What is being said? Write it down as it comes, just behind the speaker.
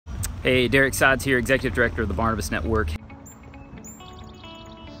Hey, Derek Sides here, Executive Director of the Barnabas Network.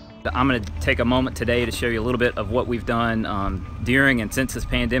 I'm going to take a moment today to show you a little bit of what we've done during and since this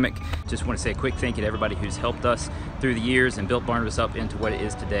pandemic. Just want to say a quick thank you to everybody who's helped us through the years and built Barnabas up into what it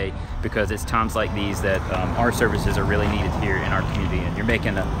is today, because it's times like these that our services are really needed here in our community, and you're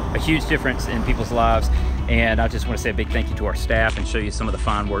making a huge difference in people's lives. And I just want to say a big thank you to our staff and show you some of the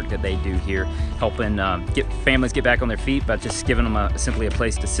fine work that they do here, helping get families get back on their feet by just giving them simply a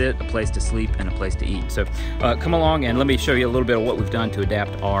place to sit, a place to sleep, and a place to eat. So come along and let me show you a little bit of what we've done to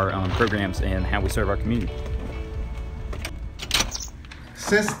adapt our programs and how we serve our community.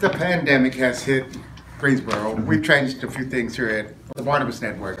 Since the pandemic has hit Greensboro, we've changed a few things here at the Barnabas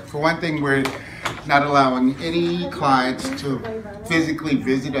Network. For one thing, we're not allowing any clients to physically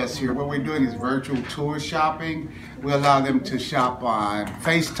visit us here. What we're doing is virtual tour shopping. We allow them to shop on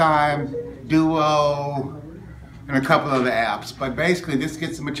FaceTime, Duo, and a couple other apps. But basically, this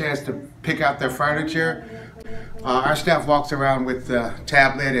gets them a chance to pick out their furniture. Our staff walks around with the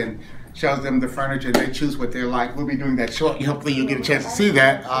tablet and shows them the furniture. They choose what they like. We'll be doing that shortly. Hopefully you'll get a chance to see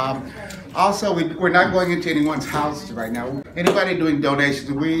that. Also, we're not going into anyone's houses right now. Anybody doing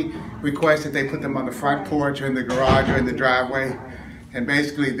donations, we request that they put them on the front porch or in the garage or in the driveway. And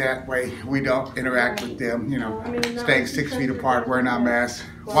basically that way we don't interact with them, you know, staying 6 feet apart, wearing our masks,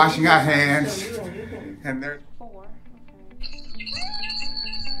 washing our hands, and they're...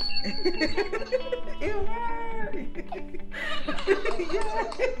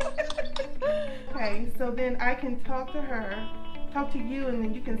 Okay, so then I can talk to her, talk to you, and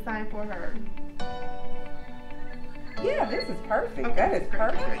then you can sign for her. Yeah, this is perfect. Okay, that is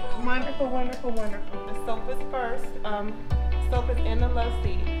perfect. Wonderful, wonderful, wonderful. The sofa's first. Sofa's in the love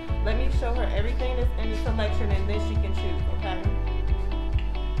seat. Let me show her everything that's in the selection, and then she can choose, okay?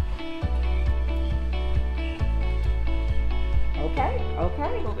 Okay.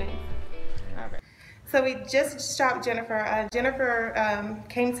 Cool beans. All right. So we just shopped Jennifer. Jennifer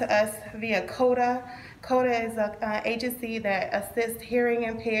came to us via CODA. CODA is an agency that assists hearing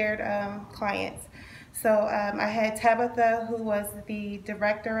impaired clients. So I had Tabitha, who was the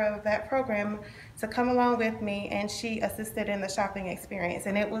director of that program, to come along with me, and she assisted in the shopping experience,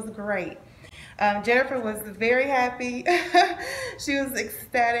 and it was great. Jennifer was very happy. She was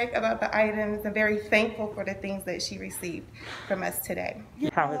ecstatic about the items and very thankful for the things that she received from us today.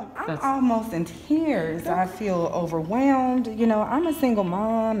 Yeah, I'm almost in tears. I feel overwhelmed. You know, I'm a single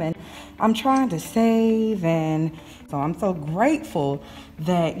mom and I'm trying to save, and so I'm so grateful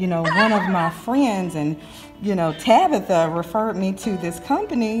that, you know, one of my friends and, you know, Tabitha referred me to this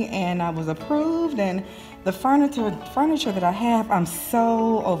company, and I was approved, and the furniture that I have, I'm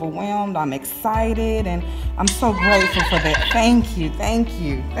so overwhelmed, I'm excited, and I'm so grateful for that. Thank you, thank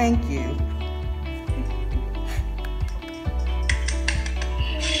you, thank you.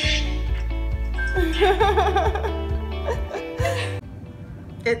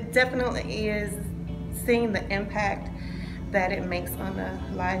 It definitely is seeing the impact that it makes on the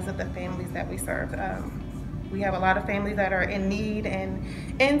lives of the families that we serve. We have a lot of families that are in need and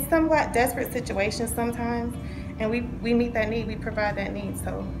in somewhat desperate situations sometimes, and we meet that need, we provide that need,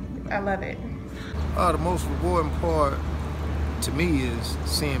 so I love it. The most rewarding part to me is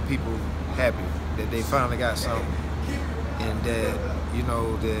seeing people happy, that they finally got something, and that, you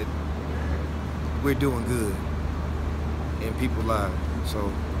know, that we're doing good in people's lives.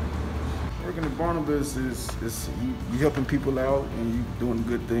 So working at Barnabas is you helping people out, and you doing a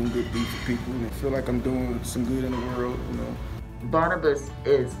good thing, good deed for people, and I feel like I'm doing some good in the world, you know. Barnabas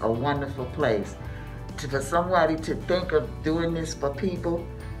is a wonderful place for somebody to think of doing this for people,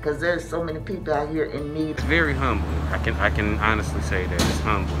 because there's so many people out here in need. It's very humbling. I can honestly say that it's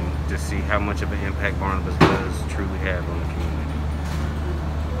humbling to see how much of an impact Barnabas does truly have on the community.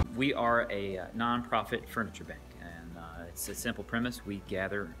 We are a nonprofit furniture bank. It's a simple premise. We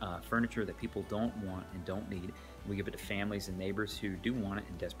gather furniture that people don't want and don't need. We give it to families and neighbors who do want it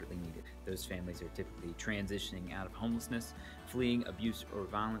and desperately need it. Those families are typically transitioning out of homelessness, fleeing abuse or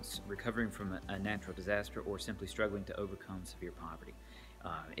violence, recovering from a natural disaster, or simply struggling to overcome severe poverty.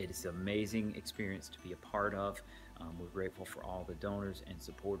 It is an amazing experience to be a part of. We're grateful for all the donors and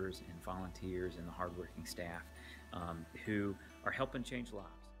supporters and volunteers and the hardworking staff who are helping change lives.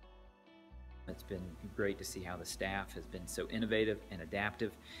 It's been great to see how the staff has been so innovative and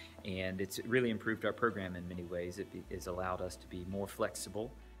adaptive, and it's really improved our program in many ways. It has allowed us to be more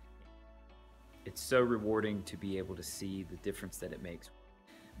flexible. It's so rewarding to be able to see the difference that it makes.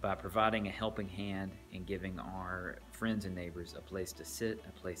 By providing a helping hand and giving our friends and neighbors a place to sit,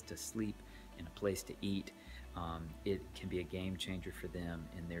 a place to sleep, and a place to eat, it can be a game changer for them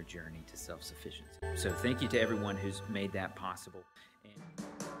in their journey to self-sufficiency. So thank you to everyone who's made that possible. And